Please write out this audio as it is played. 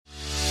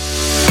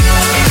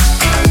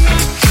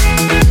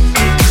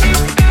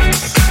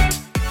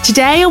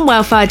Today on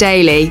Welfare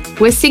Daily,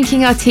 we're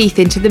sinking our teeth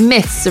into the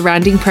myths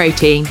surrounding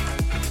protein.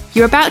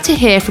 You're about to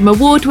hear from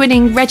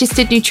award-winning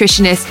registered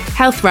nutritionist,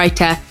 health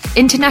writer,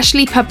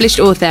 internationally published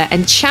author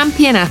and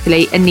champion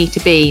athlete Anita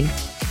Bean.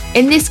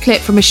 In this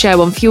clip from a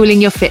show on Fueling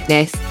Your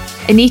Fitness,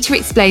 Anita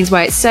explains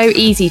why it's so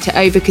easy to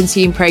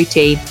overconsume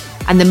protein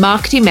and the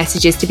marketing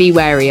messages to be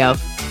wary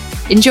of.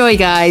 Enjoy,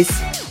 guys.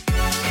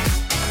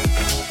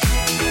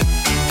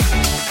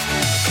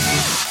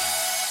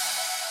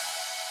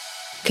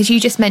 Because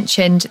you just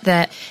mentioned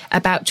that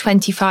about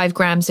 25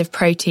 grams of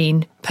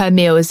protein per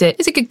meal is a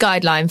good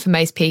guideline for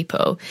most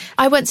people.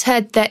 I once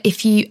heard that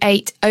if you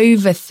ate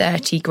over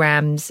 30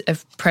 grams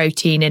of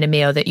protein in a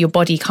meal, that your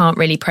body can't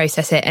really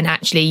process it and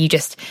actually you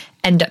just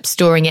end up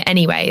storing it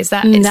anyway. Is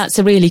that? That's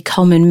a really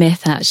common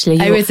myth, actually.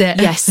 Oh, is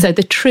it? Yes. So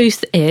the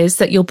truth is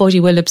that your body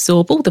will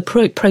absorb all the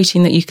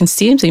protein that you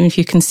consume. So even if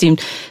you consumed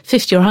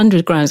 50 or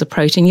 100 grams of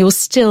protein, you'll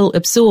still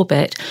absorb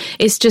it.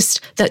 It's just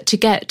that to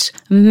get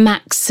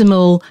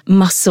maximal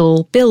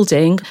muscle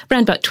building,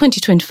 around about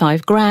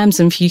 20-25 grams,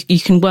 and if you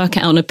can work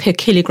it out on a per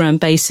kilogram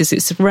basis,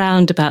 it's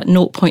around about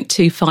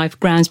 0.25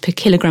 grams per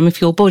kilogram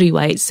of your body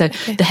weight. So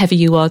the heavier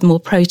you are, the more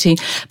protein.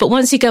 But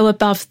once you go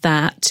above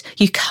that,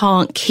 you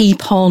can't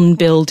keep on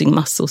building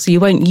muscle. So you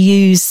won't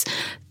use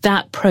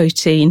that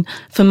protein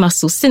for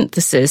muscle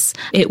synthesis.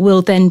 It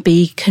will then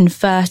be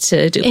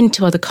converted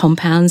into other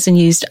compounds and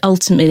used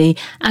ultimately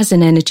as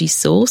an energy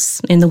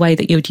source in the way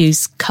that you would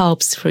use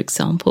carbs, for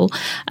example.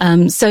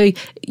 So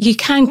you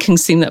can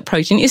consume that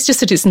protein. It's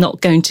just that it's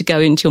not going to go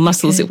into your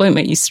muscles. Okay. It won't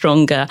make you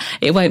stronger.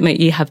 It won't make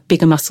you have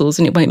bigger muscles,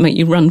 and it won't make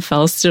you run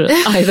faster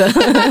either.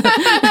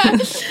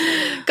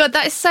 God,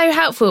 that is so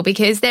helpful,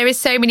 because there is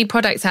so many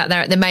products out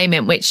there at the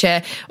moment which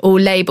are all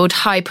labelled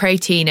high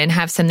protein and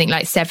have something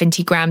like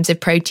 70 grams of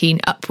protein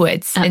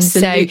upwards.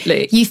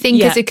 Absolutely. And so you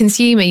think as a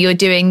consumer you're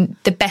doing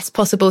the best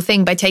possible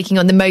thing by taking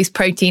on the most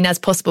protein as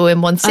possible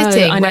in one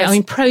sitting. I know. I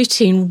mean,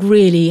 protein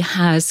really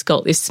has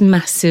got this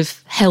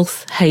massive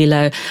health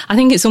halo. I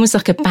think it's almost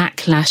like a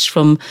backlash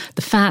from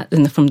the fat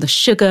and from the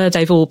sugar.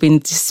 They've all been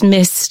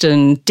dismissed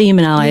and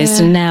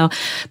demonised. And now,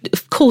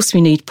 of course,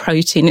 we need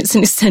protein. It's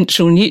an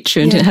essential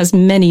nutrient. It has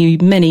many,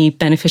 many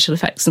beneficial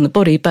effects on the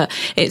body, but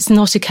it's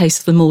not a case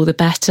of the more the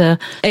better.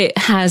 It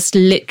has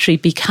literally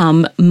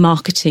become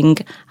marketing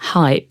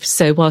hype.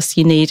 So whilst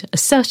you need a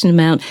certain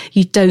amount,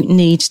 you don't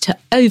need to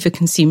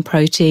overconsume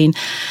protein.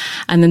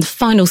 And then the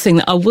final thing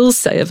that I will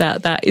say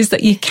about that is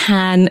that you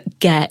can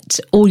get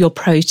all your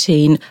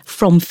protein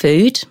from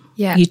food.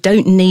 Yeah. You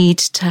don't need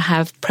to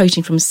have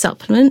protein from a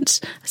supplement.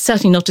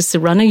 Certainly not as a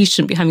runner. You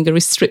shouldn't be having a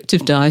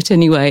restrictive diet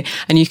anyway.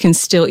 And you can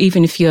still,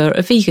 even if you're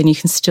a vegan, you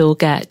can still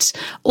get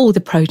all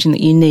the protein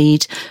that you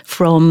need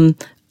from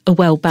a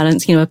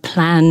well-balanced, a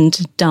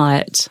planned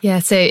diet. Yeah,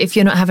 so if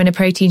you're not having a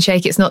protein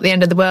shake, it's not the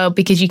end of the world,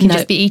 because you can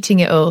just be eating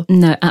it all.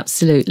 No,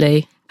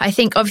 absolutely. I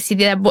think obviously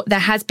there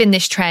has been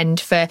this trend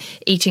for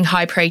eating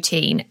high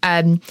protein,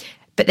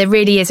 but there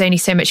really is only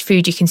so much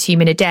food you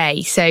consume in a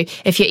day. So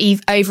if you're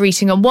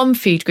overeating on one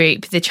food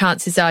group, the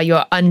chances are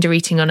you're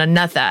undereating on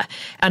another.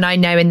 And I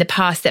know in the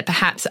past that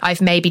perhaps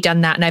I've maybe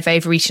done that and I've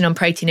overeaten on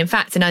protein and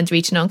fats and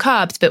undereaten on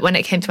carbs. But when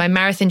it came to my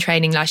marathon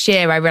training last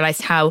year, I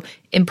realised how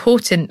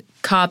important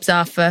carbs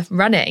are for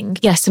running.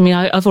 Yes, I mean,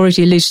 I've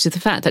already alluded to the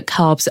fact that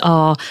carbs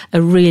are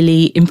a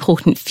really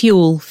important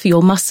fuel for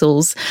your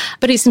muscles,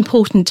 but it's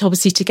important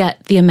obviously to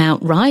get the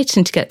amount right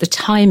and to get the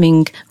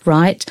timing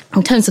right.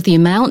 In terms of the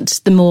amount,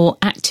 the more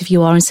active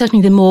you are, and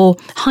certainly the more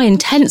high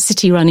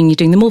intensity running you're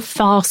doing, the more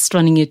fast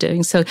running you're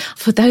doing. So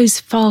for those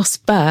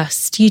fast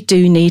bursts, you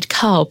do need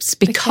carbs,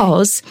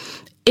 because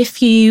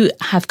if you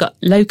have got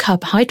low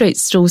carbohydrate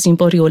stores in your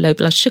body or low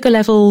blood sugar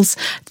levels,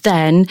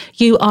 then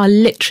you are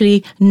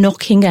literally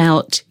knocking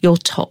out your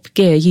top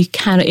gear.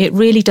 It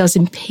really does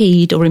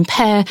impede or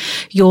impair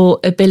your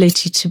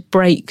ability to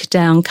break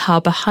down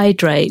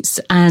carbohydrates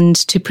and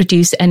to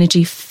produce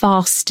energy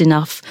fast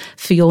enough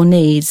for your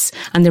needs.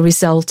 And the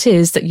result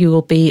is that you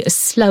will be a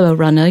slower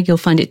runner. You'll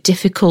find it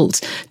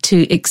difficult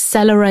to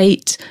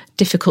accelerate,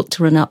 difficult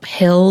to run up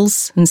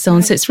hills and so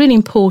on. So it's really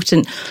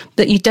important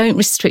that you don't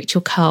restrict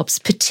your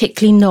carbs,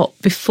 particularly not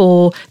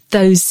before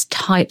those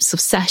types of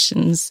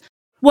sessions.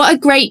 What a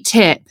great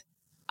tip.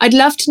 I'd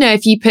love to know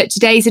if you put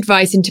today's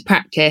advice into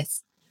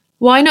practice.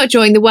 Why not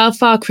join the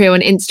Welfare crew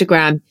on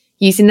Instagram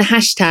using the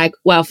hashtag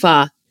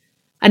Welfare?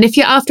 And if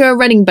you're after a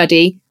running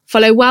buddy,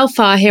 follow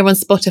Welfare here on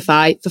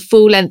Spotify for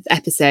full-length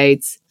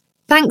episodes.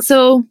 Thanks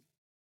all.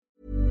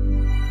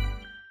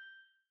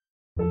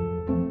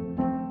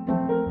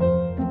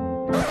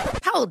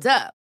 Hold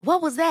up.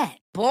 What was that?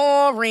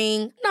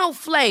 Boring. No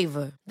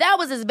flavor. That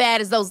was as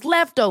bad as those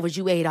leftovers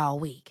you ate all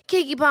week.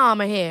 Keke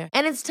Palmer here.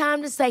 And it's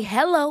time to say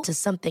hello to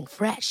something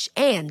fresh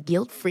and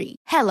guilt-free.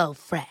 Hello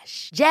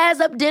Fresh.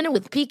 Jazz up dinner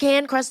with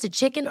pecan-crusted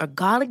chicken or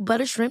garlic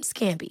butter shrimp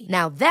scampi.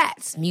 Now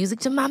that's music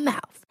to my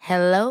mouth.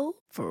 Hello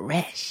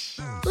Fresh.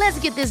 Let's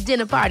get this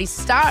dinner party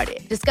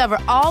started. Discover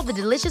all the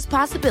delicious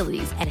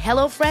possibilities at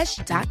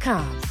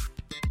HelloFresh.com.